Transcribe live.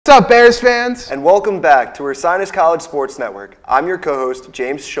up, Bears fans? And welcome back to Ursinus College Sports Network. I'm your co-host,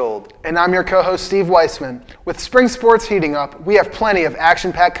 James Schold. And I'm your co-host, Steve Weissman. With spring sports heating up, we have plenty of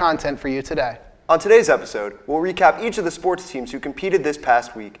action-packed content for you today. On today's episode, we'll recap each of the sports teams who competed this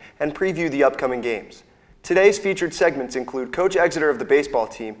past week and preview the upcoming games. Today's featured segments include Coach Exeter of the baseball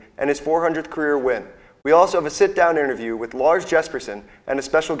team and his 400th career win. We also have a sit-down interview with Lars Jesperson and a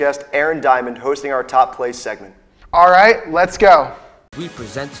special guest, Aaron Diamond, hosting our Top Plays segment. All right, let's go. We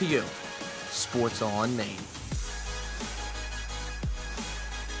present to you Sports on Main.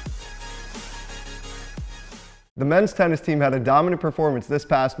 The men's tennis team had a dominant performance this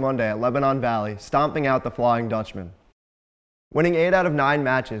past Monday at Lebanon Valley, stomping out the Flying Dutchman. Winning 8 out of 9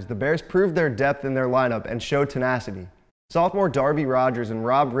 matches, the Bears proved their depth in their lineup and showed tenacity. Sophomore Darby Rogers and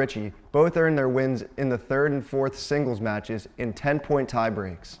Rob Ritchie both earned their wins in the third and fourth singles matches in 10-point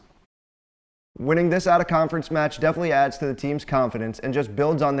tiebreaks. Winning this out-of-conference match definitely adds to the team's confidence and just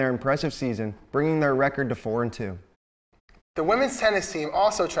builds on their impressive season, bringing their record to 4-2. The women's tennis team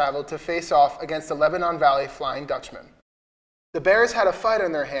also traveled to face off against the Lebanon Valley Flying Dutchman. The Bears had a fight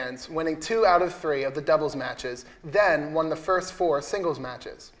on their hands, winning 2 out of 3 of the doubles matches, then won the first 4 singles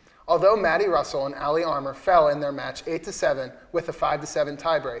matches. Although Maddie Russell and Allie Armour fell in their match 8-7 with a 5-7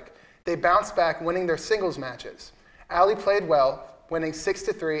 tiebreak, they bounced back, winning their singles matches. Allie played well, winning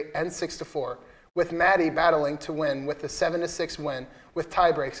 6-3 and 6-4, with Maddie battling to win with a 7-6 win with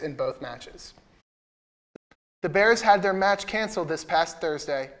tiebreaks in both matches. The Bears had their match canceled this past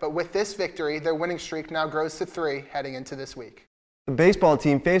Thursday, but with this victory, their winning streak now grows to 3 heading into this week. The baseball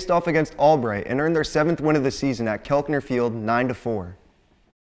team faced off against Albright and earned their 7th win of the season at Kelkner Field 9-4.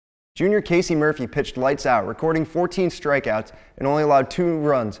 Junior Casey Murphy pitched lights out, recording 14 strikeouts and only allowed 2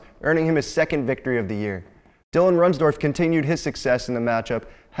 runs, earning him his 2nd victory of the year. Dylan Runsdorf continued his success in the matchup,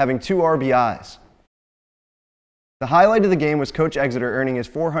 having 2 RBIs. The highlight of the game was Coach Exeter earning his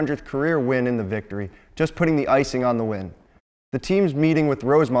 400th career win in the victory, just putting the icing on the win. The team's meeting with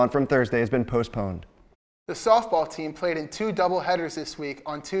Rosemont from Thursday has been postponed. The softball team played in 2 doubleheaders this week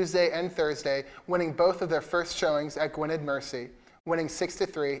on Tuesday and Thursday, winning both of their first showings at Gwynedd Mercy, winning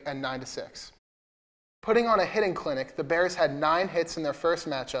 6-3 and 9-6. Putting on a hitting clinic, the Bears had 9 hits in their first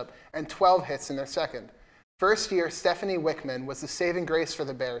matchup and 12 hits in their second. First year, Stephanie Wickman was the saving grace for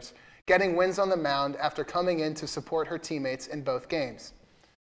the Bears, getting wins on the mound after coming in to support her teammates in both games.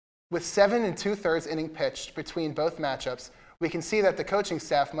 With 7 2/3 inning pitched between both matchups, we can see that the coaching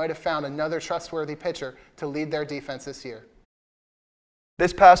staff might have found another trustworthy pitcher to lead their defense this year.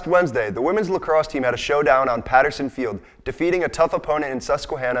 This past Wednesday, the women's lacrosse team had a showdown on Patterson Field, defeating a tough opponent in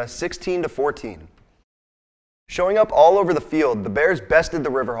Susquehanna 16-14. Showing up all over the field, the Bears bested the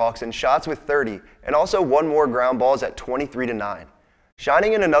Riverhawks in shots with 30 and also won more ground balls at 23-9.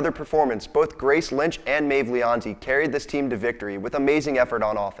 Shining in another performance, both Grace Lynch and Maeve Leonzi carried this team to victory with amazing effort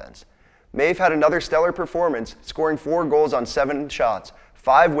on offense. Maeve had another stellar performance, scoring 4 goals on 7 shots,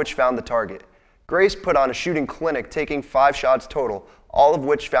 5 which found the target. Grace put on a shooting clinic, taking 5 shots total, all of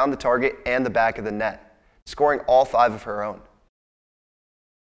which found the target and the back of the net, scoring all 5 of her own.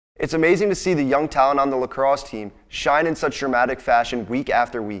 It's amazing to see the young talent on the lacrosse team shine in such dramatic fashion week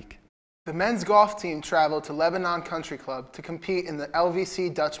after week. The men's golf team traveled to Lebanon Country Club to compete in the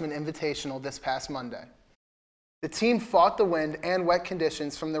LVC Dutchman Invitational this past Monday. The team fought the wind and wet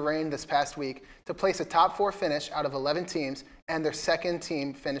conditions from the rain this past week to place a top 4 finish out of 11 teams and their second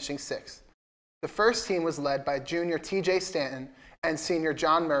team finishing 6th. The first team was led by junior TJ Stanton and senior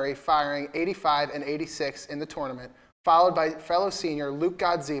John Murray, firing 85 and 86 in the tournament, followed by fellow senior Luke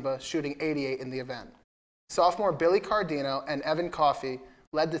Godziba shooting 88 in the event. Sophomore Billy Cardino and Evan Coffey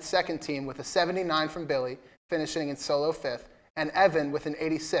led the second team with a 79 from Billy, finishing in solo 5th, and Evan with an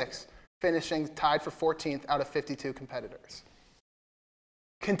 86, finishing tied for 14th out of 52 competitors.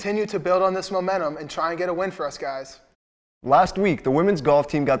 Continue to build on this momentum and try and get a win for us, guys. Last week, the women's golf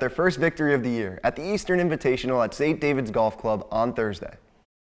team got their first victory of the year at the Eastern Invitational at St. David's Golf Club on Thursday.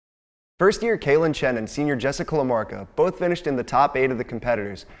 First-year Kaylin Chen and senior Jessica Lamarca both finished in the top 8 of the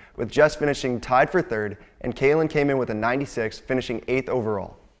competitors, with Jess finishing tied for 3rd, and Kaylin came in with a 96, finishing 8th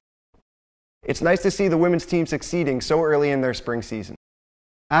overall. It's nice to see the women's team succeeding so early in their spring season.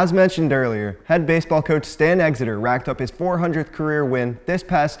 As mentioned earlier, head baseball coach Stan Exeter racked up his 400th career win this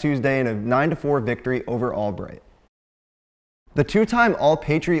past Tuesday in a 9-4 victory over Albright. The 2-time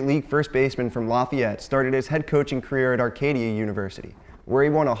All-Patriot League first baseman from Lafayette started his head coaching career at Arcadia University, where he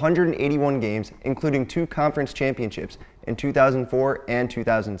won 181 games, including 2 conference championships in 2004 and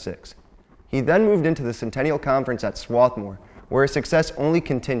 2006. He then moved into the Centennial Conference at Swarthmore, where his success only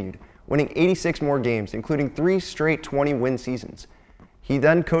continued, winning 86 more games, including 3 straight 20-win seasons. He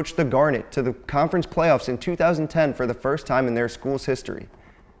then coached the Garnet to the conference playoffs in 2010 for the first time in their school's history.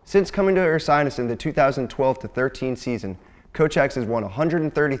 Since coming to Ursinus in the 2012-13 season, Coach X has won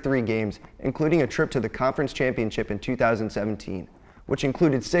 133 games, including a trip to the conference championship in 2017, which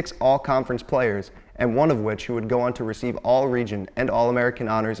included 6 all-conference players, and one of which who would go on to receive All-Region and All-American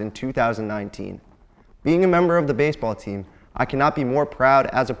honors in 2019. Being a member of the baseball team, I cannot be more proud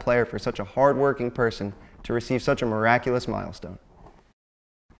as a player for such a hard-working person to receive such a miraculous milestone.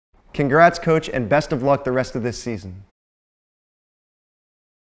 Congrats, Coach, and best of luck the rest of this season.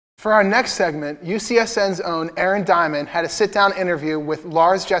 For our next segment, UCSN's own Aaron Diamond had a sit-down interview with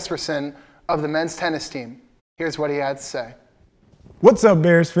Lars Jespersen of the men's tennis team. Here's what he had to say. What's up,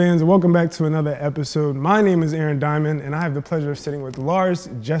 Bears fans? Welcome back to another episode. My name is Aaron Diamond, and I have the pleasure of sitting with Lars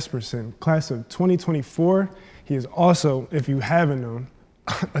Jespersen, class of 2024. He is also, if you haven't known,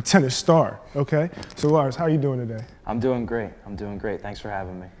 a tennis star, okay? So Lars, how are you doing today? I'm doing great. Thanks for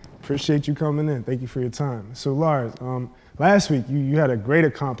having me. Appreciate you coming in. Thank you for your time. So Lars, last week you had a great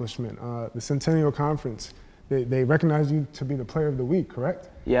accomplishment. The Centennial Conference, they recognized you to be the player of the week, correct?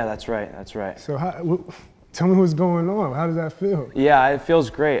 Yeah, that's right. So tell me what's going on. How does that feel? Yeah, it feels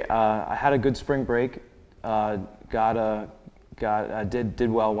great. I had a good spring break. Did well.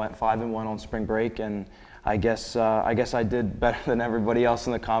 Went 5-1 on spring break, and I guess I did better than everybody else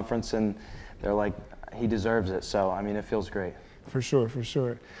in the conference. And they're like, he deserves it. So I mean, it feels great. For sure.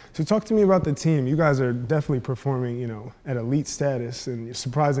 So talk to me about the team. You guys are definitely performing, at elite status and you're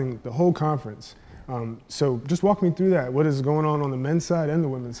surprising the whole conference. So just walk me through that. What is going on the men's side and the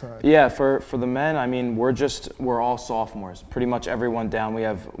women's side? Yeah, for the men, I mean, we're all sophomores. Pretty much everyone down. We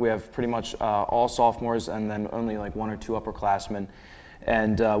have pretty much all sophomores and then only like 1 or 2 upperclassmen.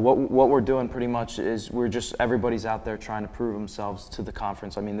 And what we're doing pretty much is everybody's out there trying to prove themselves to the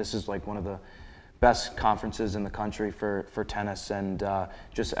conference. I mean, this is like one of the best conferences in the country for tennis, and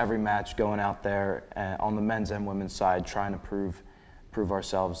just every match going out there on the men's and women's side trying to prove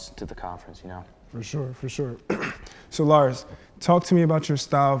ourselves to the conference, For sure. So Lars, talk to me about your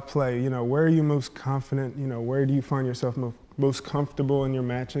style of play. Where are you most confident? Where do you find yourself most comfortable in your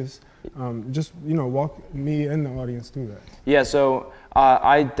matches? Just walk me and the audience through that. Yeah, so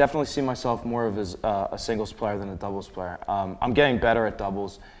I definitely see myself more of as a singles player than a doubles player. I'm getting better at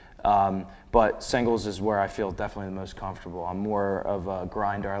doubles. But singles is where I feel definitely the most comfortable. I'm more of a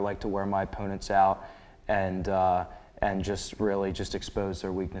grinder. I like to wear my opponents out and just really just expose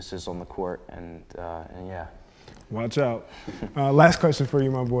their weaknesses on the court and yeah. Watch out. Last question for you,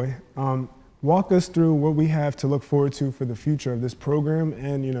 my boy. Walk us through what we have to look forward to for the future of this program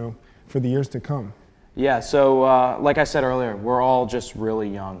and for the years to come. Yeah, so like I said earlier, we're all just really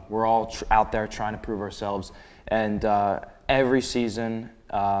young. We're all out there trying to prove ourselves, and every season,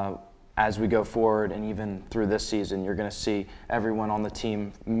 as we go forward and even through this season, you're going to see everyone on the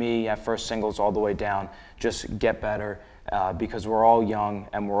team, me at first singles all the way down, just get better because we're all young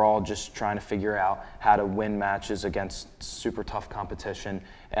and we're all just trying to figure out how to win matches against super tough competition.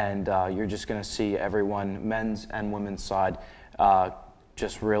 And you're just going to see everyone, men's and women's side,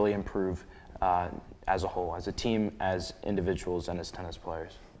 just really improve as a whole, as a team, as individuals, and as tennis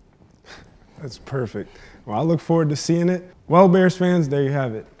players. That's perfect. Well, I look forward to seeing it. Well, Bears fans, there you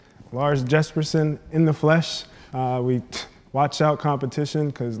have it. Lars Jespersen in the flesh. We watch out competition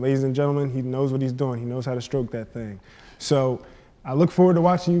because, ladies and gentlemen, he knows what he's doing. He knows how to stroke that thing. So I look forward to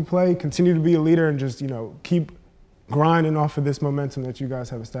watching you play, continue to be a leader, and just, keep grinding off of this momentum that you guys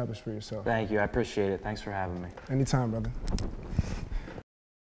have established for yourself. Thank you. I appreciate it. Thanks for having me. Anytime, brother.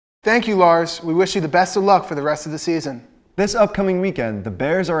 Thank you, Lars. We wish you the best of luck for the rest of the season. This upcoming weekend, the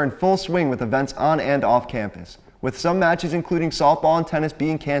Bears are in full swing with events on and off campus. With some matches including softball and tennis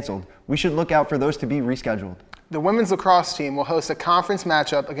being canceled, we should look out for those to be rescheduled. The women's lacrosse team will host a conference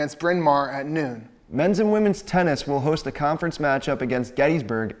matchup against Bryn Mawr at noon. Men's and women's tennis will host a conference matchup against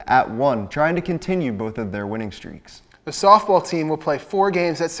Gettysburg at 1, trying to continue both of their winning streaks. The softball team will play 4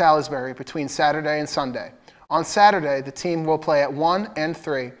 games at Salisbury between Saturday and Sunday. On Saturday, the team will play at 1 and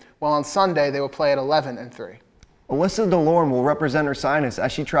 3, while on Sunday they will play at 11 and 3. Alyssa DeLorme will represent Ursinus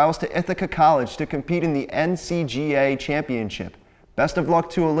as she travels to Ithaca College to compete in the NCGA Championship. Best of luck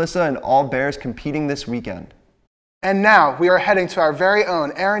to Alyssa and all Bears competing this weekend. And now we are heading to our very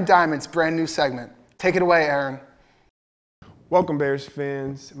own Aaron Diamond's brand new segment. Take it away, Aaron. Welcome, Bears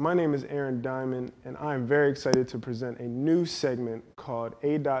fans. My name is Aaron Diamond, and I am very excited to present a new segment called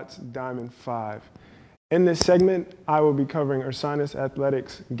A.Dot's Diamond 5. In this segment, I will be covering Ursinus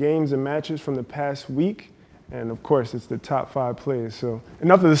Athletics games and matches from the past week. And of course, it's the top 5 plays. So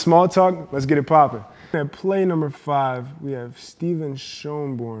enough of the small talk, let's get it popping. At play number 5, we have Steven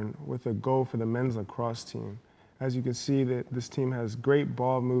Schoenborn with a goal for the men's lacrosse team. As you can see, this team has great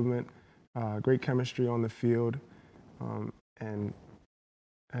ball movement, great chemistry on the field. And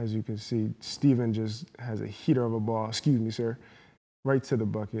As you can see, Steven just has a heater of a ball, excuse me, sir, right to the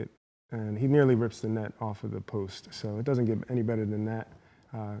bucket. And he nearly rips the net off of the post. So it doesn't get any better than that.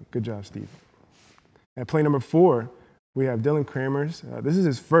 Good job, Steve. At play number 4, we have Dylan Kramers. This is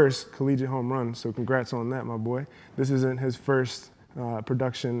his first collegiate home run, so congrats on that, my boy. This isn't his first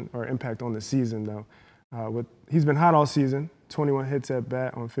production or impact on the season, though. He's been hot all season, 21 hits at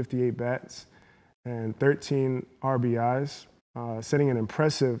bat on 58 bats, and 13 RBIs, setting an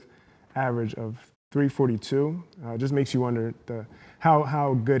impressive average of 342. Just makes you wonder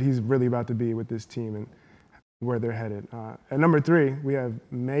how good he's really about to be with this team and where they're headed. At number 3, we have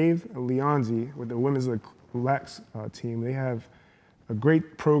Maeve Leonzi with the women's lacrosse team. They have a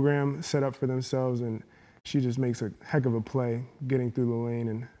great program set up for themselves, and she just makes a heck of a play getting through the lane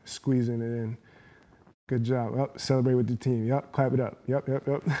and squeezing it in. Good job. Yep, celebrate with the team. Yep, clap it up.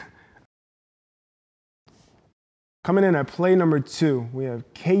 Yep. Coming in at play number 2, we have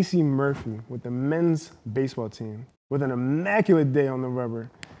Casey Murphy with the men's baseball team. With an immaculate day on the rubber,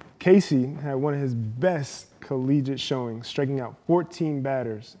 Casey had one of his best collegiate showings, striking out 14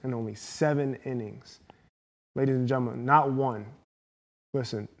 batters in only 7 innings. Ladies and gentlemen, not 1.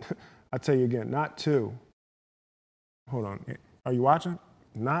 Listen, I'll tell you again, not 2. Hold on. Are you watching?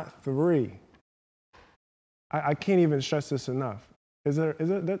 Not 3. I can't even stress this enough.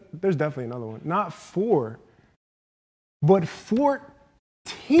 There's definitely another one. Not 4, but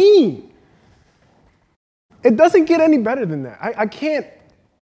 14. It doesn't get any better than that.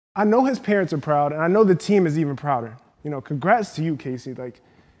 I know his parents are proud, and I know the team is even prouder. You know, congrats to you, Casey. Like,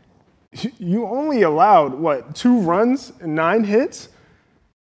 you only allowed, 2 runs and 9 hits?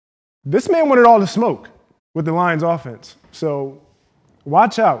 This man wanted all the smoke with the Lions offense. So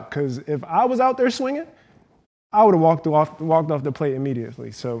watch out, because if I was out there swinging, I would have walked off the plate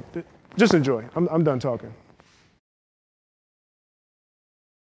immediately. So just enjoy. I'm done talking.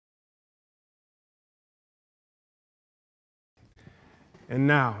 And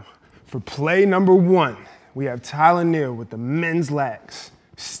now, for play number 1, we have Tyler Neal with the men's lax.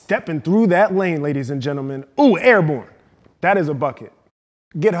 Stepping through that lane, ladies and gentlemen. Ooh, airborne. That is a bucket.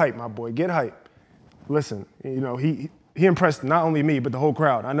 Get hype, my boy, get hype. Listen, you know, he impressed not only me, but the whole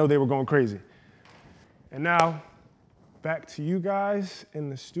crowd. I know they were going crazy. And now, back to you guys in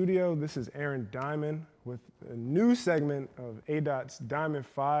the studio. This is Aaron Diamond with a new segment of ADOT's Diamond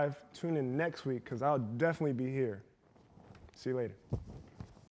 5. Tune in next week, because I'll definitely be here. See you later.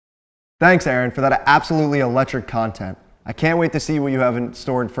 Thanks, Aaron, for that absolutely electric content. I can't wait to see what you have in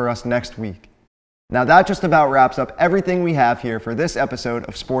store for us next week. Now that just about wraps up everything we have here for this episode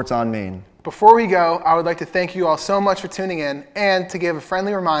of Sports on Main. Before we go, I would like to thank you all so much for tuning in and to give a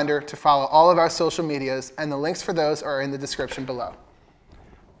friendly reminder to follow all of our social medias, and the links for those are in the description below.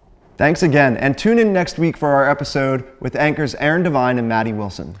 Thanks again, and tune in next week for our episode with anchors Aaron Devine and Maddie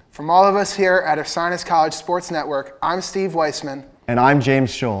Wilson. From all of us here at Ursinus College Sports Network, I'm Steve Weissman. And I'm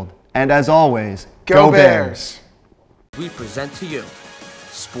James Schold. And as always, Go Bears! We present to you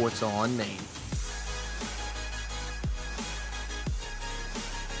Sports on Main.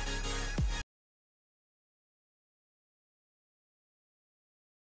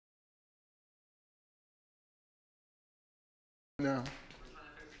 No.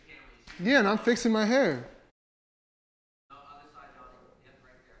 Yeah, and I'm fixing my hair.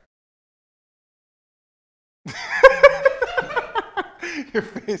 Your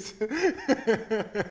face.